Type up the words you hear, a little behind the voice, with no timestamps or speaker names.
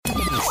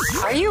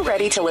Are you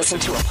ready to listen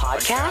to a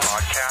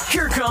podcast?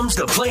 Here comes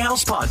the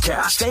Playhouse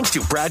Podcast, thanks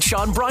to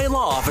Bradshaw and Bryan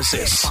Law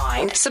Offices.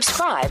 Find,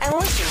 subscribe, and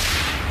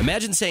listen.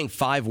 Imagine saying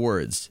 5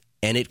 words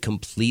and it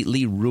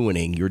completely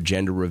ruining your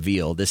gender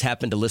reveal. This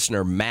happened to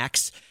listener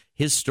Max.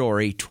 His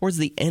story towards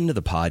the end of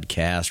the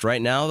podcast.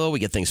 Right now, though, we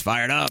get things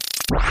fired up.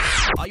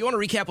 You want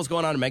to recap what's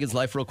going on in Megan's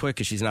life real quick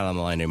because she's not on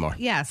the line anymore?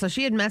 Yeah, so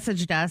she had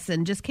messaged us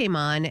and just came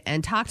on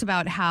and talked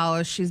about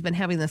how she's been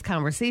having this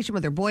conversation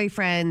with her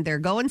boyfriend. They're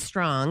going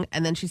strong.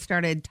 And then she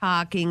started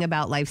talking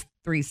about Life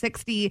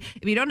 360.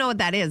 If you don't know what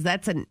that is,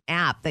 that's an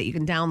app that you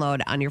can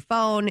download on your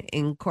phone,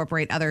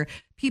 incorporate other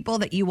people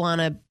that you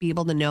want to be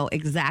able to know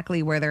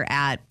exactly where they're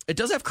at. It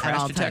does have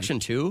crash detection,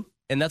 too.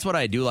 And that's what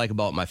I do like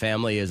about my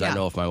family is I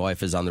know if my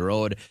wife is on the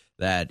road,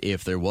 that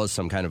if there was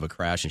some kind of a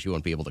crash and she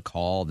wouldn't be able to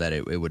call, that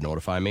it would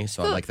notify me.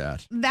 So I like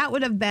that. That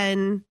would have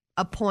been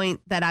a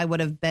point that I would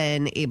have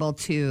been able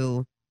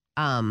to,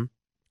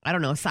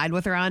 side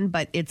with her on.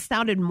 But it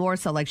sounded more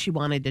so like she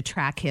wanted to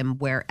track him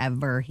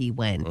wherever he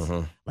went.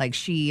 Like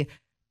she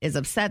is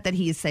upset that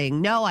he's saying,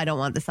 no, I don't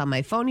want this on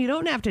my phone. You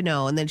don't have to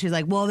know. And then she's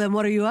like, well, then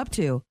what are you up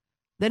to?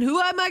 Then who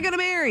am I going to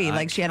marry?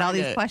 Like she had all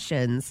these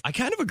questions. I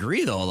kind of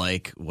agree, though.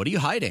 Like, what are you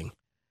hiding?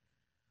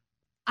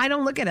 I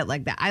don't look at it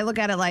like that. I look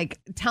at it like,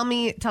 tell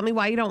me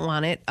why you don't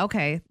want it.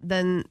 Okay,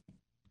 then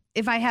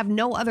if I have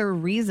no other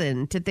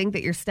reason to think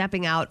that you're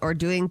stepping out or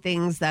doing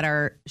things that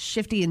are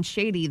shifty and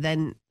shady,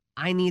 then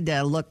I need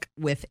to look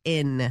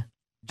within.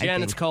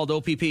 Jen, it's called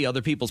OPP,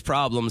 Other People's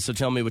Problems. So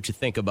tell me what you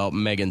think about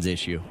Megan's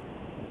issue.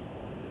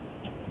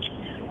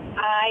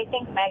 I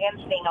think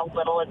Megan's being a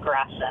little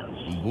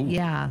aggressive. Ooh.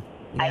 Yeah.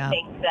 I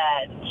think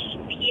that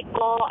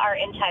people are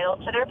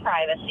entitled to their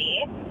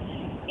privacy,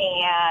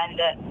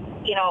 and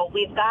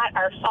we've got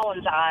our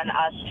phones on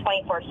us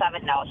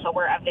 24/7 now, so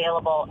we're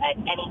available at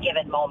any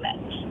given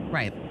moment.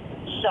 Right.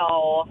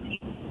 So,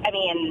 I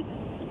mean,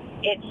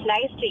 it's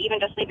nice to even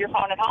just leave your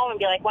phone at home and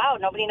be like, wow,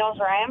 nobody knows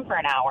where I am for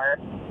an hour.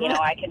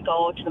 I could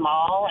go to the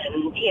mall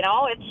and,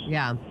 it's...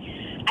 Yeah.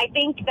 I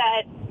think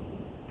that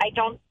I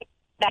don't think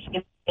that's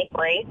going to take a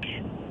break.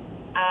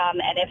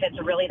 And if it's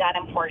really that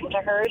important to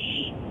her,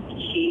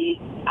 she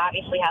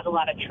obviously has a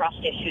lot of trust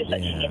issues that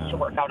she needs to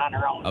work out on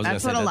her own.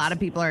 That's what a lot of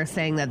people are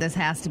saying, that this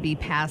has to be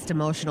past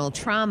emotional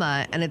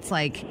trauma. And it's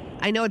like,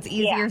 I know it's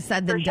easier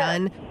said than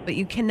done, but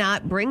you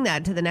cannot bring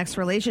that to the next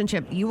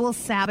relationship. You will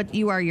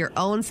you are your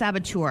own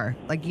saboteur.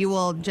 Like you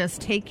will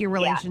just take your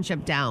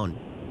relationship down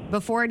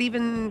before it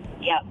even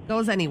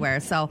goes anywhere.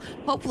 So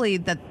hopefully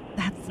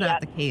that's not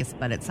the case,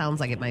 but it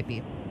sounds like it might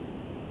be.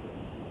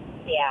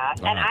 Yeah.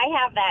 And I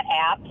have that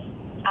app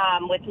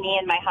with me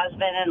and my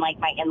husband and like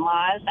my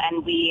in-laws,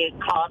 and we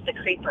call it the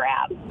creeper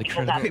app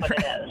because that's what it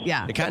is.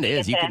 Yeah, it kind of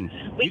is.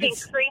 We can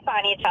creep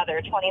on each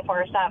other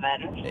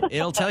 24/7.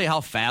 It'll tell you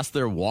how fast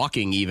they're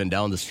walking even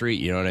down the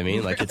street. You know what I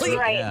mean? Like it's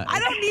right. Yeah. I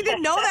don't need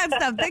to know that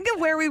stuff. Think of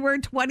where we were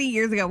 20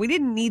 years ago. We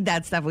didn't need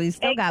that stuff. We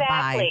still got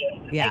by.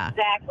 Yeah,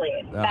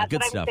 exactly. That's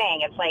what I'm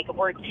saying. It's like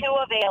we're too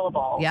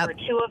available. Yep.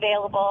 We're too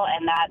available,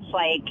 and that's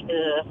like,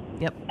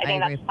 yep. I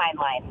think that's a fine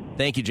line.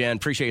 Thank you, Jen.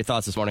 Appreciate your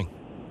thoughts this morning.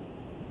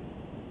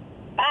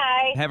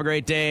 Bye. Have a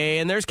great day.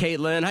 And there's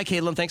Caitlin. Hi,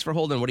 Caitlin. Thanks for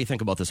holding. What do you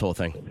think about this whole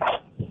thing?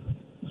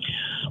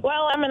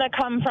 Well, I'm going to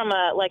come from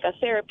a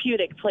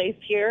therapeutic place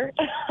here.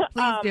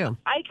 Please do.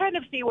 I kind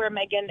of see where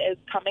Megan is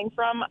coming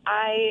from.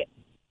 I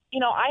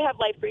have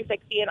Life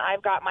 360, and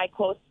I've got my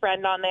close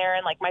friend on there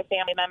and my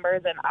family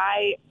members, and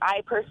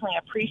I personally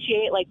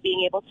appreciate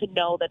being able to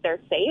know that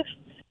they're safe.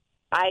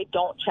 I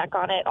don't check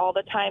on it all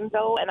the time,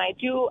 though, and I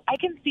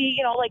can see,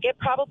 it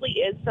probably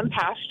is some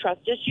past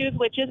trust issues,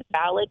 which is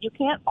valid. You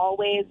can't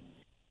always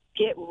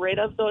get rid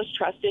of those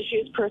trust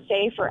issues per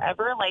se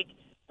forever.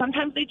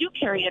 Sometimes they do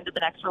carry into the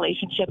next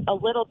relationship a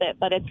little bit,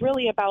 but it's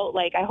really about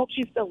I hope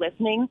she's still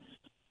listening,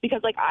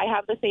 because I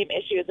have the same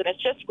issues, and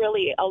it's just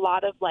really a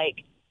lot of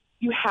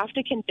you have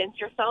to convince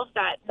yourself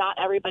that not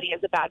everybody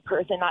is a bad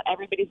person, not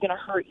everybody's going to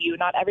hurt you,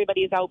 not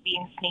everybody is out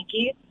being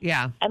sneaky.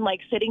 Yeah. And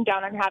sitting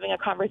down and having a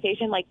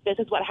conversation this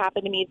is what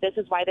happened to me, this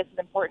is why this is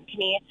important to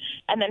me,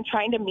 and then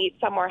trying to meet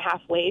somewhere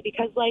halfway,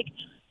 because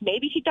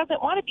maybe he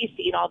doesn't want to be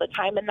seen all the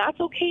time, and that's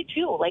okay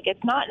too.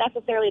 It's not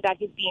necessarily that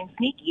he's being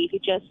sneaky.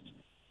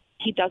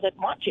 He doesn't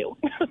want to.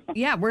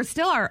 Yeah, we're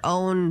still our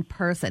own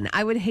person.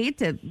 I would hate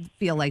to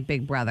feel like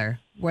Big Brother,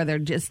 where they're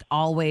just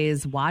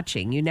always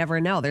watching. You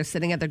never know. They're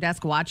sitting at their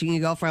desk watching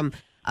you go from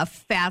a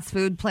fast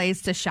food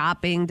place to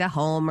shopping to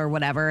home or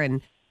whatever.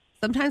 And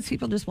sometimes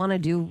people just want to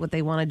do what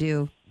they want to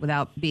do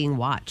without being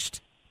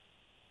watched.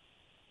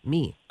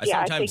 Me. I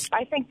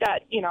think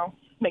that,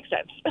 makes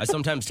sense. I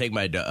sometimes take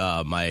my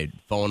my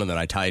phone and then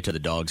I tie it to the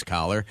dog's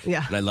collar.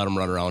 Yeah. And I let him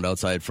run around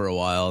outside for a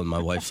while. And my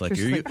wife's like,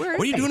 what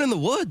are you doing in the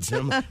woods?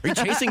 And I'm like, are you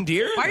chasing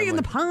deer? Why are you in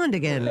the pond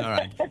again? All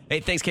right. Hey,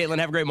 thanks, Caitlin.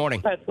 Have a great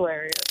morning. That's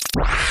hilarious.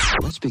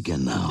 Let's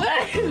begin now.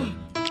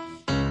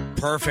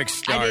 Perfect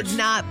start. I did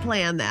not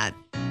plan that.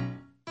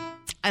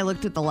 I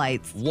looked at the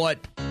lights. What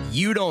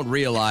you don't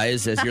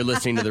realize as you're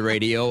listening to the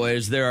radio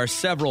is there are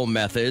several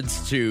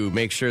methods to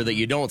make sure that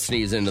you don't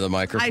sneeze into the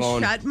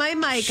microphone. I shut my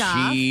mic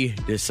off. She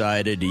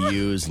decided to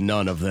use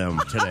none of them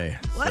today.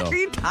 What are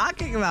you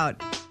talking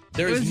about?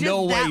 There's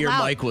no way your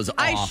loud. mic was off.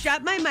 I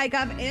shut my mic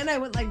off and I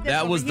went like this.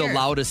 That was the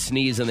loudest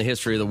sneeze in the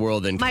history of the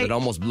world, and it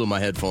almost blew my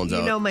headphones out.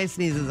 You know my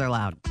sneezes are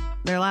loud.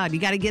 They're loud. You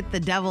got to get the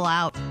devil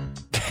out.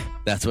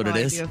 That's what it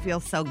is. It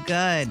feels so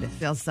good. It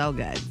feels so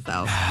good.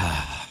 So,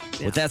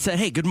 With that said,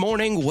 hey, good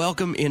morning.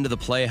 Welcome into the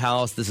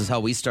Playhouse. This is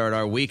how we start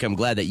our week. I'm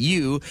glad that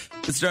you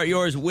could start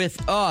yours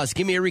with us.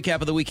 Give me a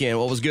recap of the weekend.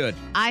 What was good?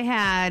 I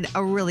had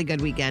a really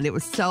good weekend. It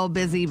was so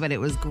busy, but it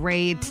was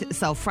great.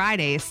 So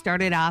Friday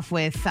started off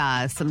with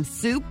some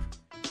soup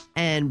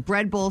and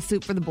bread bowl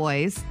soup for the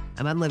boys.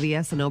 I'm on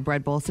Livia, so no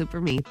bread bowl soup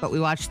for me. But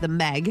we watched The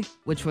Meg,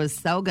 which was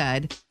so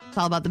good. It's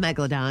all about the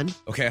Megalodon.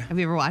 Okay. Have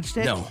you ever watched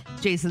it? No.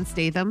 Jason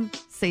Statham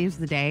saves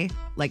the day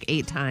like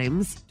 8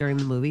 times during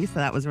the movie, so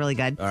that was really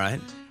good. All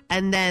right.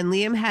 And then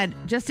Liam had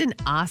just an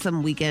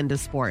awesome weekend of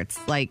sports.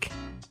 Like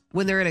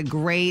when they're in a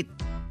great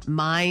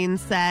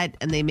mindset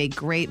and they make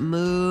great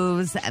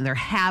moves and they're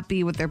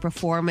happy with their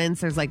performance,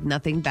 there's like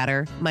nothing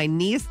better. My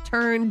niece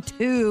turned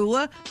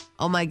 2.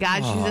 Oh my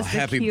God, she's just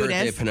happy the cutest.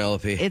 birthday,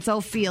 Penelope. It's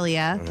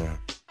Ophelia.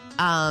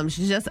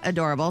 She's just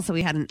adorable. So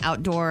we had an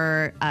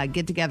outdoor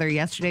get together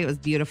yesterday. It was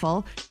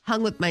beautiful.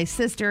 Hung with my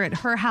sister at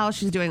her house.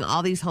 She's doing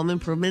all these home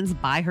improvements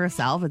by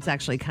herself. It's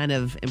actually kind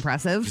of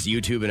impressive. Just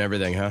YouTube and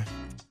everything, huh?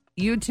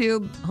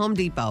 YouTube, Home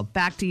Depot,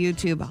 back to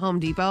YouTube, Home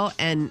Depot,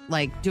 and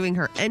like doing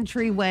her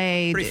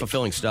entryway. Pretty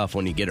fulfilling stuff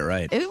when you get it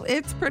right.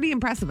 It's pretty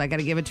impressive. I got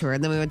to give it to her.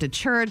 And then we went to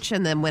church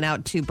and then went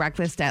out to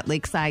breakfast at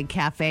Lakeside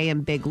Cafe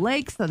in Big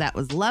Lake. So that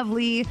was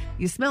lovely.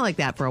 You smell like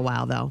that for a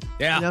while, though.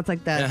 Yeah. You know, it's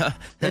like the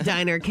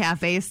diner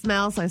cafe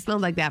smell. So I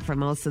smelled like that for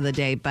most of the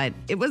day, but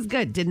it was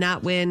good. Did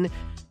not win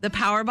the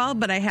Powerball,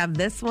 but I have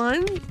this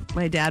one.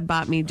 My dad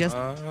bought me just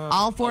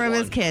all 4 of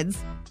his kids.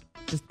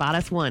 Just bought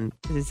us one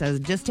because he says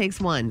it just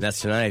takes one.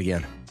 That's tonight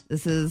again.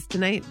 This is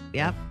tonight.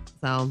 Yep.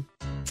 So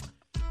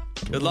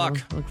good luck.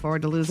 Look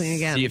forward to losing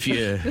again. See if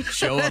you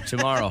show up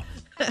tomorrow.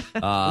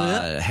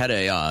 Had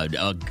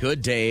a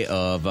good day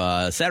of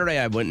Saturday.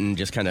 I went and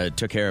just kind of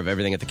took care of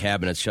everything at the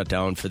cabin. It's shut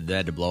down for they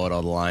had to blow out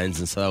all the lines,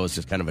 and so that was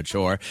just kind of a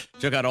chore.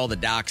 Took out all the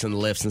docks and the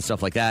lifts and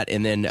stuff like that,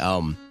 and then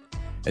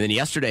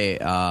yesterday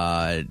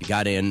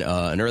got in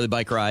an early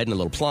bike ride and a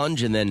little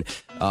plunge, and then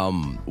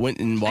went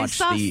and watched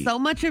I saw so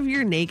much of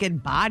your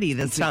naked body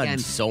this weekend. Not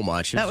so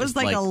much. That was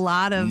like a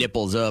lot of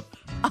nipples up.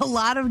 A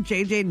lot of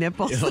JJ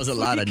nipples. It was a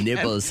lot of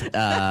nipples.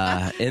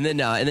 And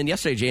then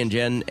yesterday, Jay and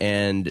Jen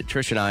and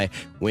Trish and I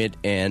went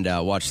and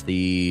watched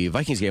the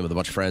Vikings game with a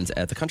bunch of friends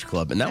at the country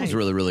club, and that was a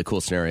really, really cool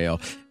scenario.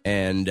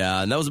 And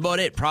that was about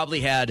it.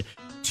 Probably had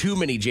too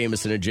many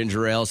Jameson and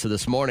ginger ale. So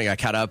this morning I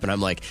caught up and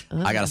I'm like,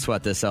 I got to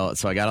sweat this out.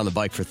 So I got on the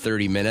bike for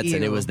 30 minutes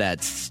and it was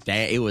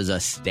it was a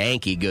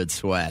stanky good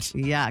sweat.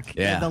 Yuck.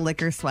 Yeah. The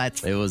liquor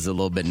sweats. It was a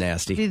little bit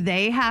nasty. Do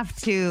they have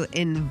to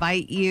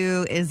invite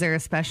you? Is there a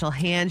special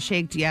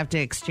handshake? Do you have to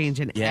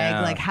exchange an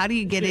egg? Like, how do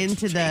you get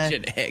into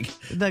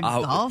the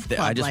golf club?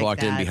 I just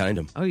walked in behind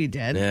him. Oh, you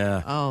did?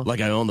 Yeah. Oh.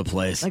 Like I own the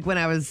place. Like when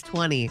I was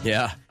 20.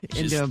 Yeah.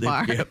 Into a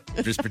bar. Yep.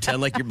 Just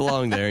pretend like you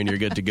belong there and you're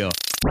good to go.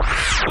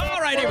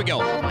 All right, here we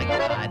go. Oh, my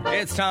God.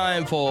 It's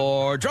time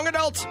for Drunk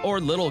Adult or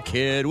Little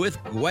Kid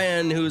with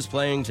Gwen, who's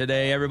playing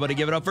today. Everybody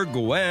give it up for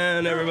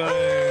Gwen, everybody.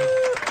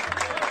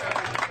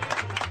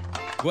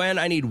 Gwen,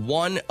 I need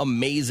one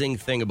amazing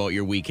thing about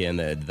your weekend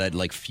that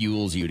like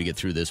fuels you to get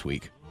through this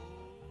week.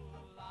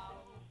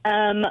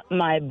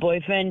 My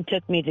boyfriend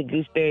took me to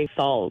Gooseberry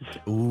Falls.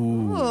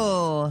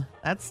 Ooh,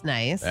 that's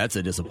nice. That's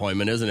a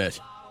disappointment, isn't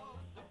it?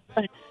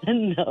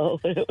 No,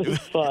 it was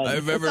fun. I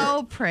remember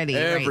so pretty.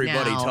 Everybody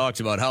right now. talked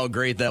about how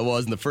great that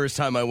was, and the first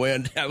time I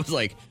went, I was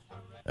like,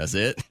 "That's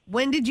it."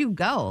 When did you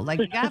go?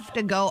 Like, you have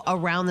to go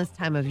around this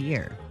time of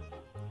year.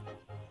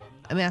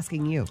 I'm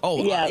asking you.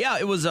 Oh, yeah.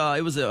 It was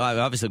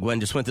obviously Gwen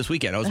just went this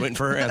weekend. I was waiting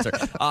for her answer.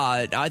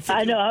 I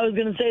know. I was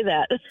going to say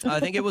that. I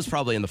think it was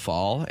probably in the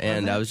fall,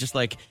 and I was just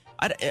like,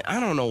 I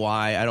don't know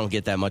why I don't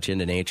get that much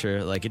into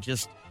nature. Like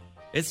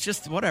it's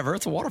just whatever.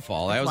 It's a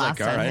waterfall. I was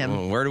like, all right,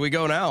 well, where do we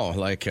go now?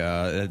 Like,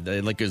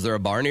 is there a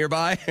bar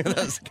nearby?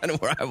 That's kind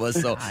of where I was.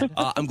 So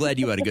I'm glad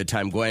you had a good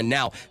time, Gwen.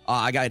 Now,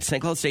 I got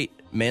St. Cloud State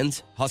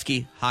men's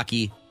Husky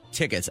hockey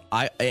tickets.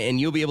 And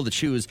you'll be able to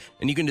choose,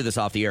 and you can do this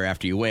off the air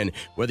after you win,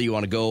 whether you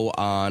want to go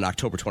on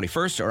October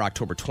 21st or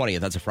October 20th.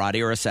 That's a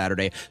Friday or a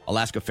Saturday.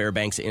 Alaska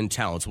Fairbanks in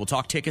town. So we'll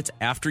talk tickets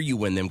after you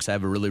win them because I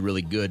have a really,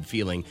 really good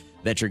feeling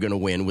that you're going to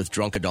win with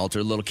Drunk Adult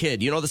or Little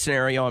Kid. You know the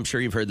scenario. I'm sure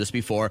you've heard this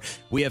before.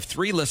 We have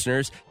 3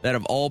 listeners that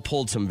have all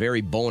pulled some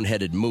very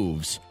boneheaded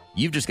moves.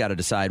 You've just got to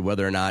decide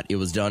whether or not it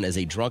was done as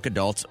a drunk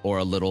adult or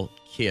a little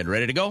kid.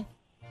 Ready to go?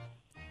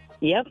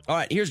 Yep. All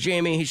right, here's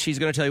Jamie. She's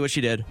going to tell you what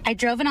she did. I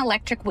drove an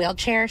electric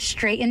wheelchair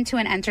straight into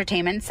an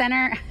entertainment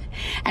center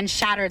and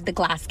shattered the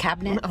glass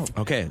cabinet. Oh.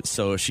 Okay,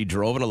 so she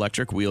drove an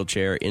electric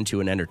wheelchair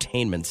into an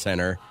entertainment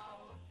center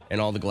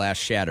and all the glass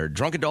shattered.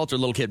 Drunk adult or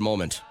little kid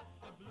moment?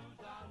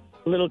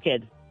 Little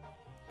kid.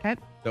 Okay.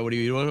 So what are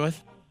you doing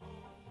with?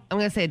 I'm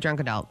going to say a drunk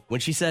adult.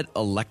 When she said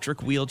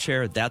electric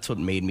wheelchair, that's what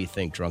made me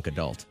think drunk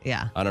adult.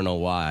 Yeah. I don't know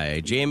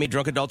why. Jamie,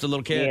 drunk adult or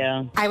little kid?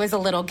 Yeah. I was a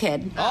little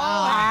kid.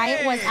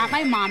 I was at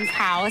my mom's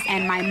house,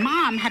 and my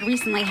mom had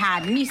recently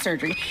had knee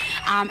surgery,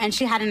 and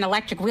she had an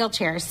electric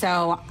wheelchair.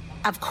 So,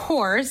 of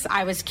course,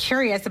 I was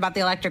curious about the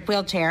electric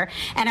wheelchair,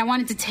 and I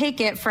wanted to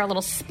take it for a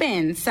little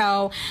spin.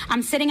 So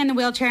I'm sitting in the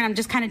wheelchair, and I'm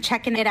just kind of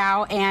checking it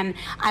out, and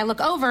I look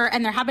over,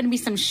 and there happen to be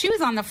some shoes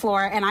on the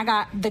floor, and I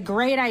got the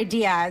great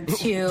idea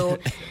to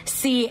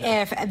see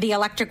if the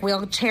electric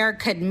wheelchair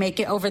could make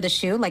it over the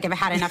shoe, like if it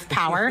had enough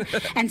power.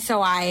 And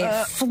so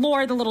I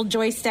floored the little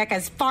joystick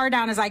as far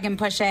down as I can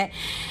push it,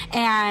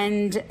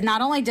 and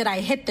not only did I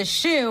hit the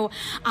shoe,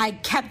 I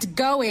kept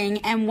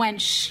going and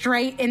went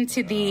straight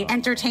into the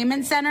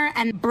entertainment center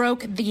and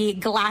broke the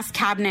glass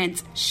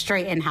cabinet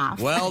straight in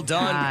half. Well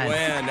done,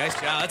 Gwen. Nice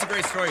job. That's a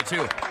great story,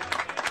 too.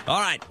 All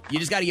right. You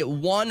just got to get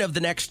one of the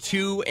next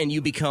two, and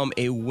you become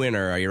a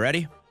winner. Are you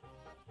ready?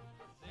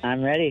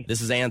 I'm ready.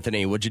 This is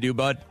Anthony. What'd you do,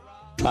 bud?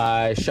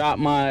 I shot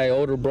my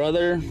older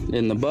brother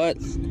in the butt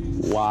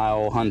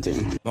while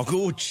hunting. Oh,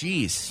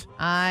 jeez.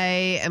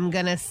 I am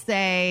going to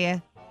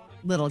say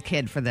little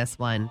kid for this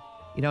one.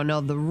 You don't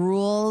know the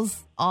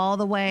rules all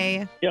the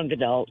way. Drunk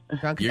adult.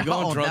 You're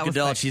going drunk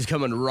adult. She's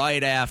coming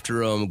right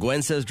after him.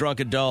 Gwen says drunk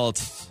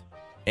adult.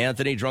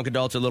 Anthony, drunk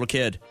adult or little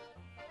kid?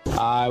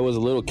 I was a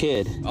little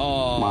kid.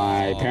 Oh.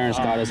 My parents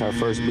got us our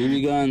first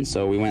BB gun,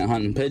 so we went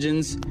hunting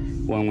pigeons.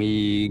 When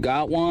we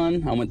got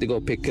one, I went to go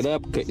pick it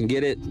up, couldn't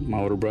get it. My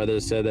older brother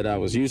said that I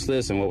was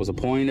useless and what was the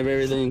point of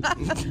everything.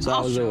 So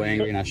I was so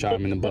angry and I shot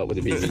him in the butt with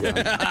a BB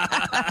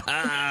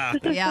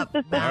gun. Yep.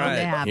 All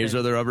right. Here's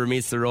where the rubber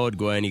meets the road,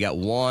 Gwen. You got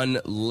one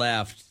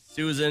left.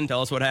 Susan,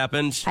 tell us what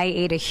happened. I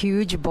ate a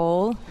huge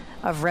bowl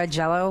of red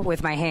Jell-O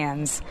with my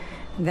hands.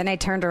 Then I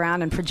turned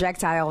around and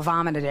projectile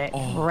vomited it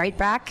right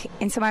back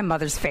into my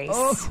mother's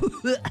face.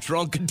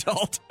 Drunk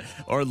adult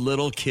or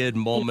little kid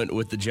moment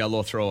with the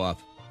Jell-O throw up?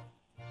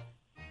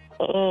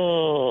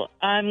 Oh,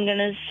 I'm going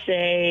to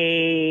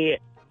say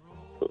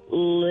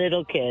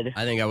little kid.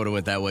 I think I would have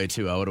went that way,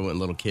 too. I would have went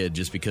little kid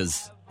just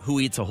because who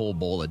eats a whole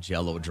bowl of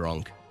Jell-O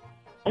drunk?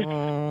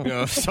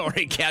 Oh,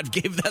 sorry, Kat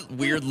gave that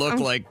weird look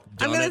like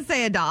I'm going to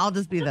say adult. I'll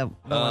just be the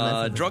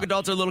one. Drunk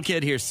adults or little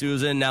kid here,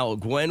 Susan. Now,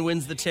 Gwen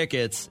wins the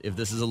tickets if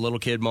this is a little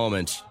kid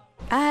moment.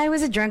 I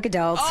was a drunk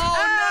adult.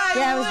 Oh,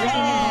 no! Yeah, I was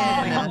drinking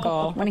with my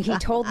uncle when he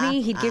told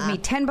me he'd give me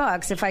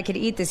 $10 if I could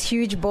eat this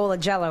huge bowl of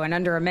Jell-O in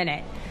under a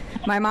minute.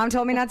 My mom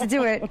told me not to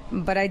do it,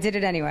 but I did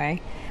it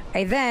anyway.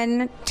 I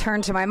then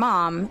turned to my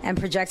mom and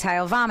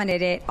projectile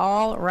vomited it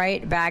all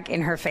right back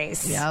in her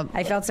face. Yep.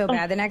 I felt so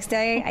bad the next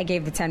day, I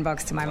gave the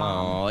 $10 to my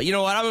mom. Oh, you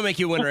know what? I'm going to make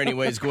you a winner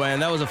anyways, Gwen.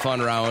 That was a fun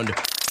round.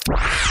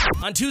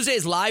 On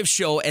Tuesday's live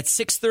show at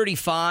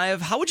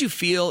 6:35, how would you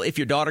feel if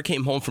your daughter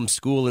came home from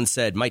school and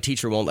said, my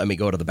teacher won't let me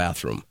go to the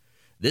bathroom?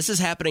 This is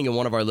happening in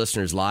one of our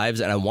listeners'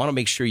 lives, and I want to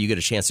make sure you get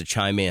a chance to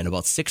chime in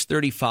about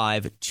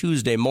 6:35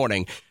 Tuesday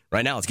morning.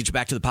 Right now, let's get you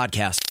back to the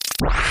podcast.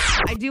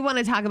 I do want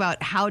to talk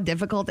about how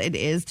difficult it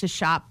is to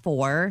shop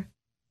for,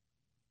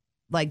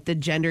 like, the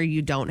gender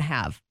you don't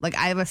have. Like,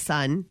 I have a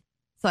son,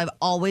 so I've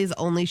always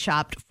only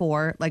shopped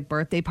for, like,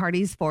 birthday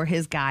parties for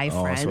his guy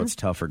friends. Oh, so it's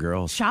tough for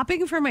girls.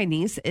 Shopping for my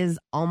niece is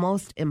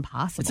almost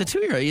impossible. It's a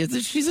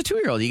 2-year-old. She's a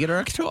 2-year-old. You get her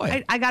a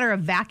toy. I got her a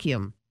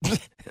vacuum.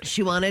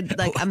 She wanted,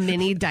 like, a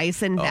mini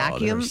Dyson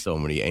vacuum. There are so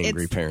many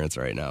angry parents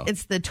right now.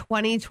 It's the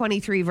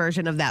 2023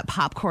 version of that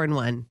popcorn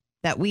one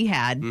that we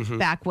had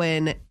back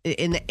when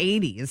in the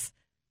 80s.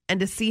 And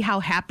to see how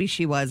happy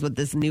she was with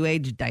this new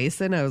age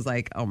Dyson, I was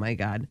like, oh my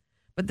God.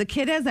 But the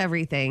kid has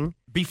everything.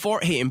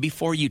 Before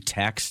you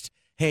text,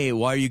 hey,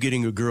 why are you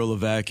getting a girl a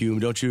vacuum?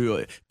 Don't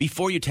you?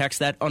 Before you text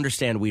that,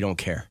 understand we don't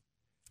care.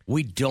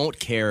 We don't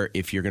care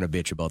if you're going to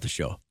bitch about the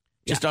show.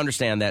 Just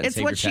understand that. It's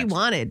what she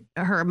wanted.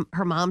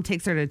 Her mom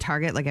takes her to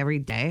Target like every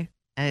day,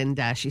 and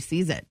she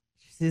sees it.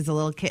 She's a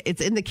little kid.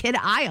 It's in the kid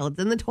aisle. It's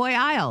in the toy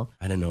aisle.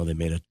 I didn't know they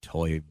made a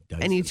toy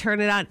Dyson. And you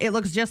turn it on. It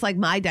looks just like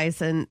my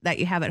Dyson that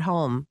you have at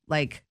home.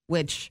 Like,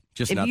 which...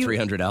 Just not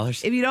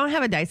 $300? If you don't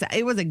have a Dyson,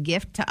 it was a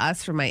gift to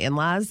us from my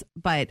in-laws,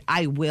 but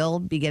I will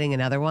be getting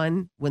another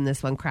one when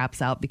this one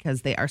craps out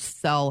because they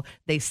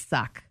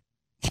suck.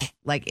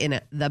 Like, in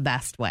the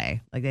best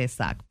way. Like, they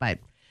suck. But...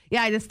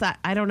 yeah, I just thought,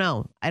 I don't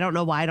know. I don't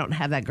know why I don't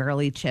have that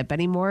girly chip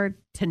anymore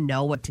to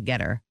know what to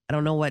get her. I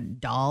don't know what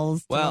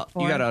dolls to look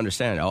for. You got to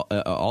understand.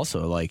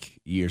 Also, like,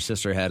 your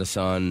sister had a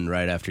son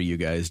right after you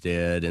guys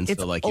did. And it's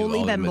so, like, you've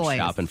only been boys.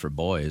 Shopping for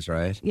boys,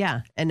 right?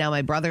 Yeah. And now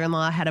my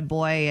brother-in-law had a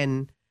boy,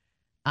 and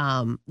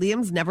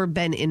Liam's never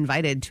been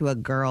invited to a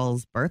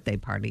girl's birthday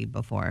party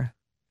before.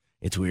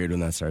 It's weird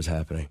when that starts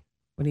happening.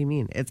 What do you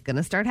mean? It's going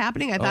to start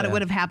happening? I thought it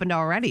would have happened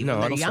already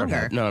when they're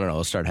younger. No,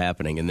 it'll start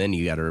happening. And then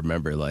you got to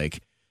remember, like,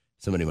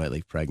 somebody might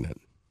leak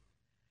pregnant.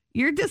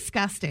 You're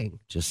disgusting.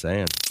 Just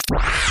saying.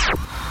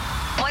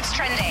 What's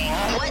trending?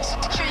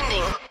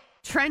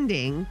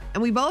 Trending,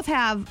 and we both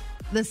have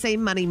the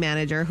same money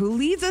manager who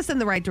leads us in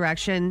the right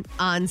direction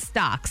on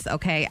stocks,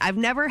 okay? I've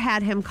never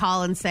had him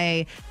call and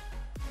say,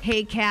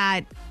 hey,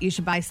 Kat, you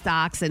should buy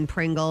stocks and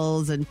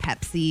Pringles and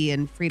Pepsi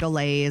and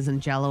Frito-Lays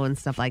and Jell-O and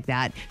stuff like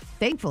that.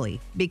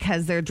 Thankfully,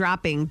 because they're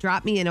dropping.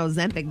 Drop me an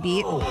Ozempic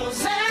beat.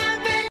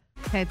 Ozempic.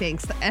 Okay,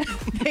 thanks.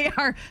 They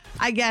are,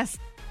 I guess,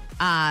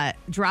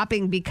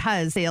 dropping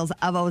because sales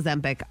of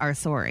Ozempic are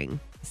soaring.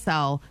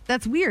 So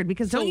that's weird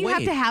because don't you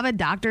have to have a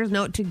doctor's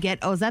note to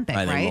get Ozempic,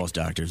 I think right? most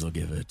doctors will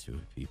give it to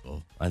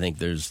people. I think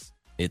it's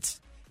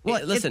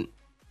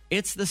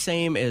the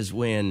same as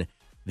when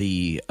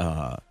the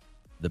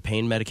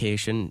pain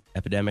medication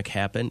epidemic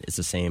happened. It's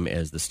the same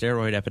as the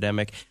steroid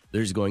epidemic.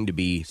 There's going to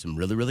be some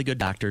really, really good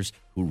doctors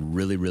who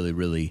really, really,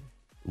 really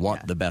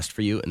want the best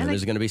for you. And then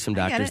there's going to be some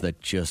doctors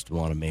that just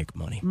want to make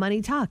money.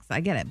 Money talks.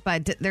 I get it.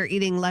 But they're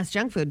eating less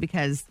junk food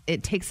because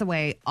it takes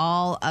away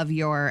all of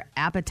your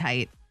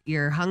appetite,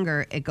 your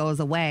hunger. It goes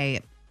away.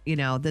 You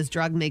know, this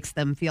drug makes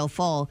them feel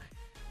full.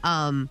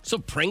 So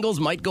Pringles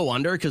might go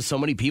under because so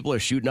many people are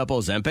shooting up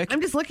Ozempic? I'm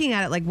just looking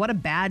at it like, what a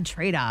bad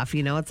trade-off.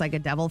 You know, it's like a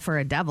devil for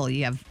a devil.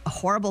 You have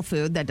horrible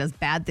food that does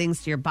bad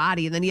things to your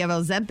body, and then you have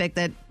Ozempic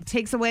that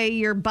takes away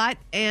your butt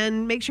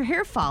and makes your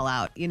hair fall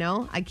out. You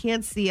know, I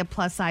can't see a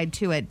plus side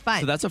to it.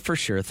 But so that's a for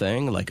sure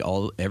thing. Like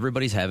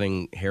everybody's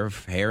having hair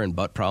and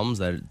butt problems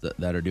that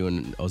are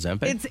doing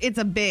Ozempic. It's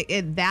a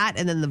big that,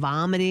 and then the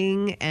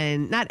vomiting,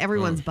 and not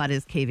everyone's butt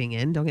is caving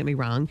in. Don't get me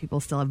wrong; people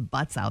still have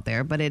butts out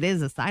there, but it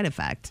is a side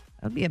effect.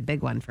 That would be a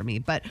big one for me.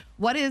 But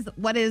what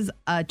is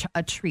a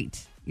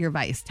treat, your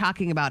vice?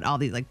 Talking about all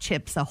these like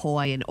Chips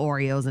Ahoy and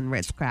Oreos and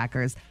Ritz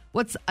crackers.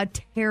 What's a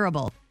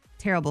terrible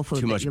food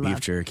Too much that you beef love?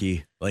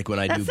 jerky. Like when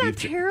I do beef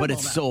jerky. But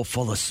it's so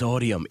full of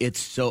sodium. It's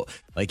so,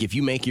 like if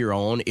you make your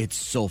own, it's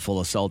so full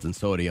of salt and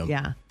sodium.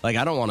 Yeah. Like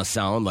I don't want to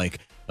sound like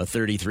a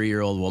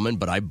 33-year-old woman,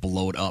 but I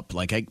bloat up.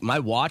 Like my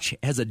watch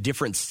has a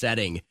different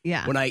setting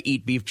when I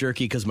eat beef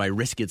jerky because my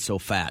wrist gets so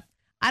fat.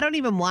 I don't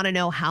even want to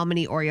know how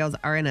many Oreos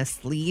are in a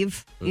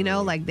sleeve. You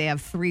know, like they have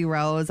 3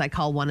 rows. I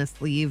call one a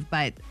sleeve,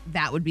 but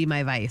that would be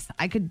my vice.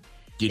 I could.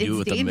 Do you do it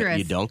with dangerous.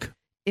 you dunk?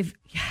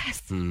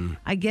 Yes,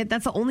 I get.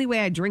 That's the only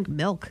way I drink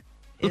milk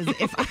is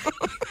if I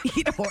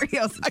eat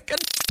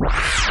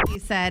Oreos. He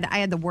said I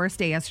had the worst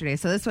day yesterday,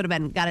 so this would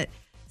have been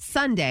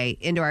Sunday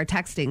into our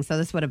texting. So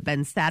this would have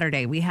been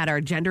Saturday. We had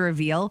our gender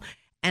reveal,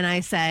 and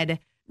I said,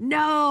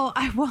 "No,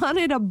 I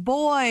wanted a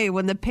boy."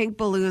 When the pink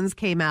balloons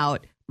came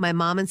out. My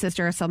mom and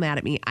sister are so mad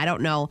at me. I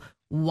don't know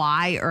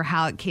why or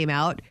how it came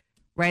out.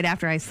 Right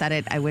after I said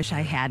it, I wish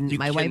I hadn't.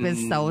 My wife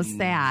is so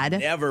sad.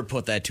 Never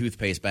put that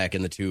toothpaste back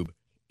in the tube.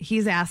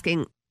 He's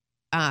asking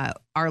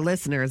our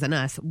listeners and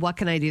us, what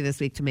can I do this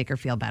week to make her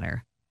feel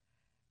better?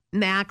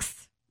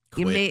 Max,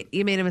 you made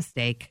a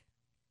mistake.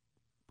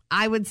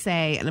 I would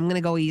say, and I'm going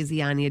to go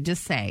easy on you,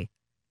 just say,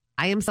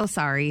 I am so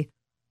sorry.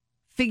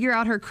 Figure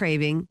out her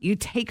craving. You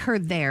take her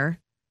there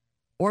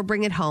or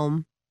bring it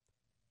home.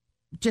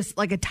 Just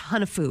like a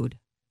ton of food.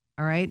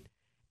 All right.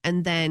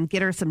 And then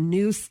get her some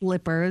new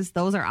slippers.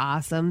 Those are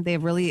awesome. They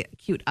have really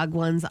cute Ugg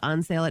ones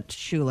on sale at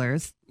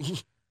Schuler's.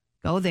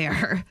 Go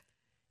there.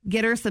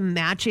 Get her some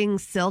matching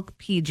silk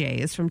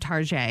PJs from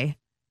Target.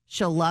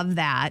 She'll love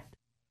that.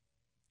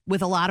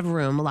 With a lot of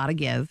room, a lot of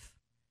give.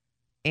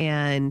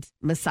 And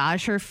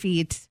massage her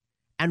feet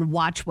and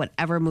watch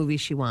whatever movie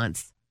she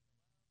wants.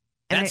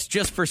 That's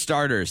just for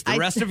starters. The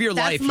rest of your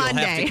life, you'll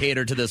have to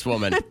cater to this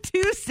woman.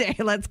 Tuesday,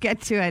 let's get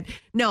to it.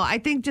 No, I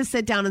think just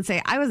sit down and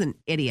say, I was an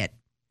idiot.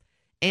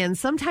 And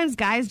sometimes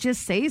guys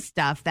just say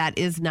stuff that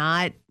is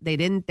not, they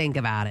didn't think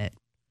about it.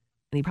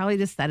 And he probably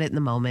just said it in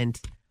the moment.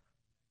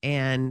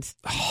 And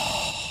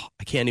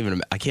I can't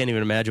even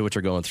imagine what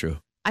you're going through.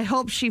 I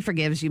hope she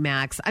forgives you,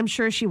 Max. I'm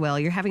sure she will.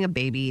 You're having a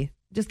baby.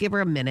 Just give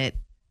her a minute.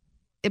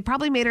 It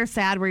probably made her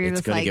sad where you're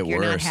just like, you're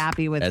not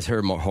happy with. As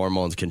her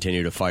hormones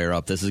continue to fire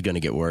up, this is going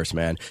to get worse,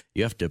 man.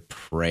 You have to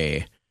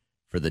pray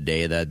for the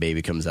day that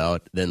baby comes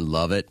out, then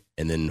love it,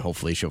 and then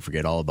hopefully she'll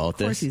forget all about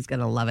this. Of course she's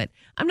going to love it.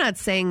 I'm not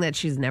saying that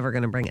she's never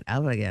going to bring it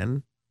up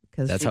again.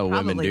 Because that's she how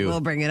women probably do.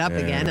 will bring it up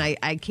again.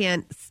 I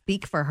can't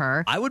speak for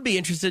her. I would be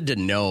interested to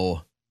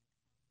know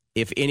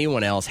if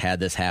anyone else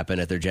had this happen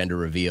at their gender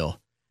reveal,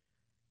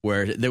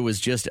 where there was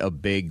just a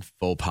big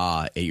faux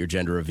pas at your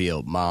gender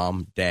reveal.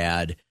 Mom,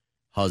 dad,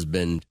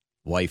 husband,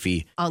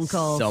 wifey,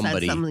 uncle,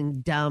 somebody said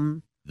something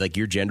dumb. Like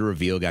your gender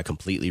reveal got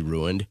completely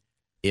ruined.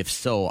 If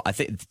so, I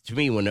think to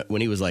me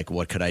when he was like,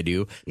 "What could I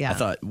do?" I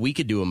thought we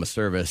could do him a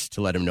service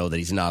to let him know that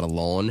he's not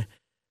alone.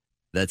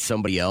 That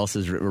somebody else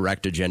has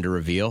wrecked a gender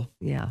reveal.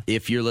 Yeah.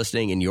 If you're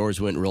listening and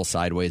yours went real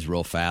sideways,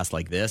 real fast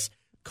like this,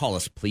 call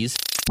us, please.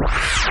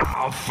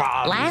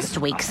 Last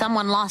week,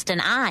 someone lost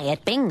an eye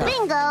at bingo.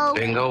 Bingo.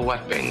 Bingo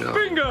what bingo?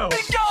 Bingo.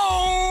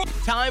 Bingo.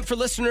 Time for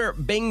listener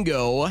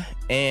bingo.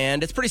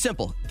 And it's pretty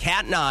simple.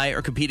 Kat and I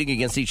are competing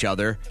against each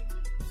other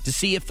to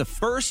see if the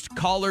first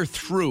caller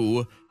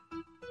through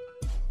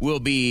will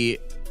be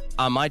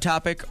on my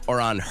topic or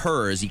on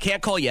hers. You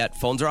can't call yet.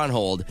 Phones are on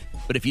hold.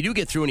 But if you do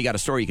get through and you got a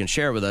story you can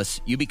share with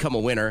us, you become a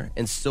winner,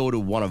 and so do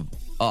one of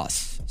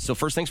us. So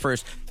first things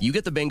first, you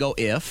get the bingo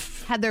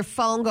if... Had their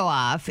phone go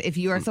off. If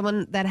you are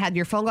someone that had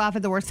your phone go off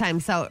at the worst time.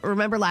 So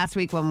remember last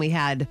week when we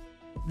had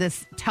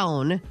this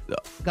tone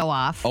go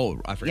off? Oh,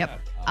 I forgot.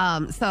 Yep.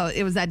 So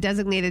it was that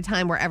designated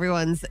time where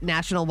everyone's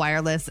national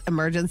wireless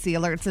emergency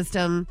alert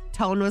system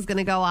tone was going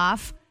to go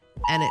off,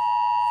 and it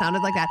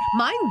sounded like that.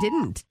 Mine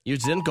didn't.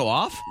 Yours didn't go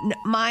off?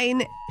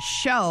 Mine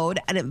showed,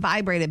 and it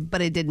vibrated,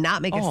 but it did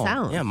not make a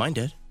sound. Yeah, mine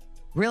did.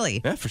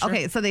 Really? Yeah, for sure.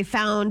 Okay, so they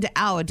found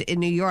out in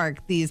New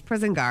York, these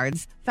prison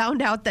guards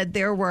found out that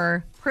there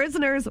were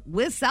prisoners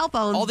with cell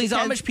phones. All these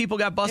Amish people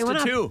got busted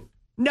too.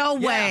 No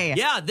way.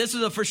 Yeah, this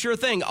is a for sure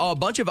thing. A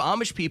bunch of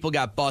Amish people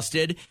got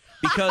busted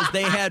because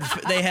they had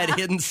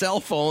hidden cell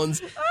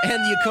phones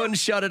and you couldn't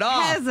shut it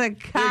off.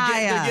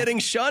 Hezekiah. They're getting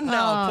shunned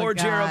now. Poor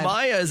God.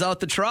 Jeremiah is out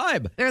the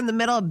tribe. They're in the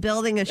middle of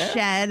building a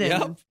shed.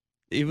 And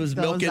He was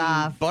goes milking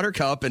off.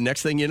 Buttercup, and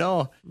next thing you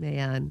know.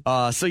 Man.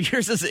 So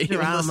yours is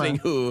anyone listening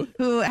who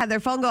had their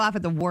phone go off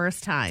at the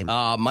worst time.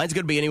 Mine's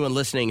going to be anyone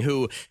listening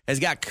who has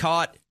got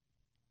caught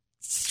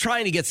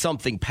trying to get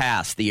something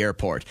past the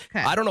airport.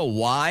 Okay. I don't know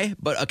why,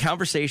 but a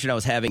conversation I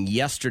was having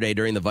yesterday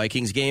during the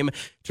Vikings game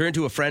turned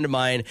to a friend of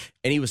mine,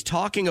 and he was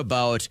talking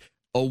about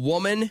a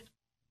woman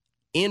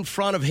in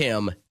front of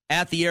him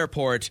at the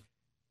airport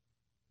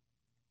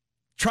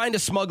trying to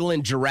smuggle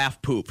in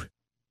giraffe poop.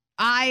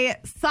 I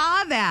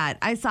saw that.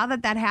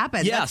 that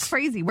happened. Yes. That's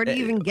crazy. Where do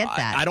you even get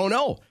that? I don't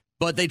know,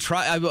 but they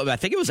I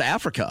think it was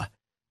Africa.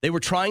 They were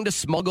trying to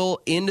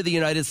smuggle into the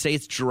United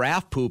States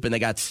giraffe poop, and they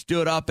got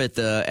stood up at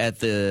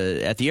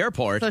the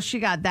airport. So she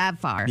got that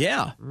far.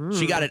 Yeah,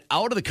 she got it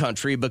out of the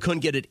country, but couldn't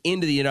get it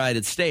into the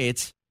United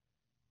States.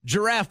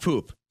 Giraffe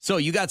poop. So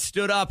you got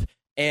stood up,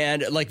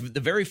 and like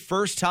the very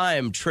first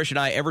time Trish and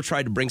I ever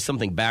tried to bring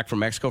something back from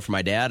Mexico for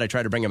my dad, I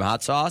tried to bring him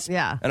hot sauce.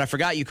 Yeah, and I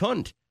forgot you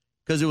couldn't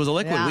because it was a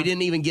liquid. Yeah. We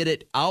didn't even get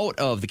it out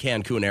of the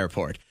Cancun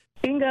airport.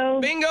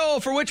 Bingo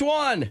for which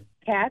one?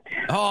 Cat.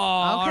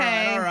 Oh,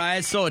 okay. All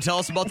right. So tell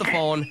us about the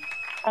phone.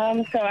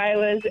 So I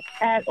was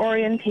at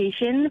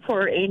orientation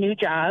for a new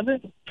job,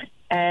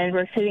 and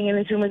we're sitting in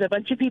this room with a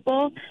bunch of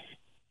people,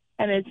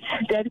 and it's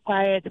dead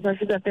quiet. The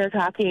person's up there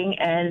talking,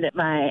 and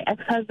my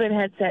ex-husband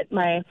had set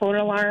my phone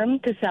alarm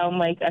to sound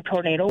like a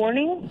tornado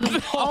warning.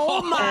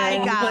 Oh,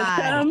 my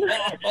God.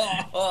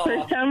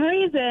 For some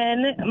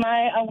reason,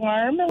 my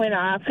alarm went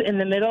off in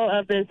the middle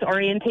of this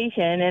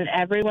orientation, and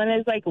everyone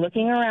is, like,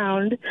 looking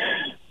around.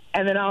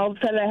 And then all of a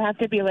sudden I have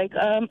to be like,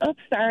 oops,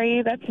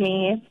 sorry, that's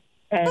me.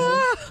 And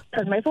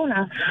turn my phone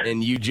off.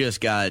 And you just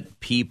got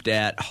peeped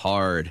at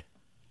hard.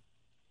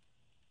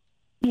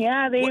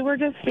 Yeah, they were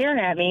just staring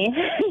at me.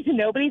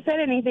 Nobody said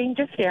anything,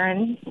 just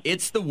staring.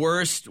 It's the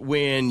worst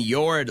when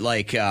you're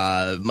like,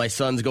 my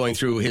son's going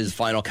through his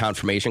final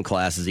confirmation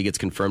classes. He gets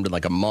confirmed in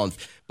like a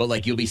month. But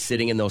like you'll be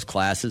sitting in those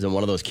classes and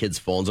one of those kids'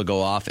 phones will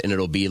go off and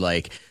it'll be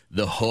like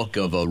the hook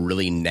of a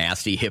really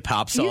nasty hip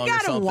hop song. You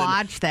gotta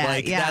watch that.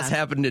 Like yeah. that's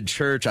happened in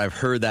church. I've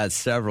heard that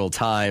several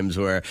times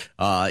where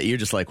you're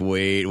just like,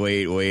 wait.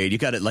 You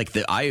got it. Like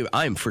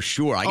I'm for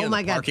sure. I get in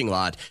the parking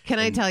lot. Can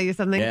I tell you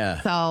something?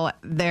 Yeah. So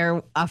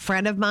a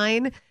friend of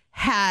mine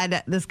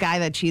had this guy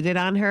that cheated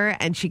on her,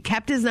 and she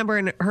kept his number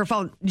in her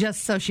phone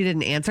just so she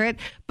didn't answer it.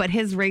 But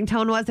his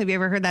ringtone was, have you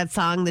ever heard that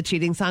song, the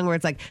cheating song, where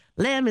it's like,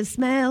 let me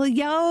smell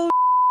your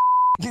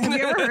Have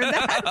you ever heard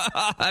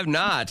that? I've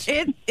not.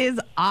 It is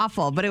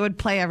awful, but it would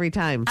play every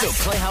time. The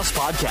Playhouse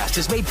Podcast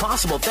is made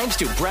possible thanks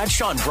to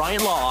Bradshaw and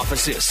Bryan Law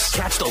Offices.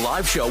 Catch the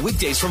live show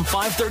weekdays from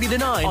 5:30 to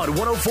 9 on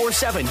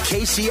 104.7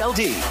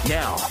 KCLD.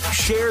 Now,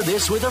 share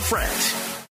this with a friend.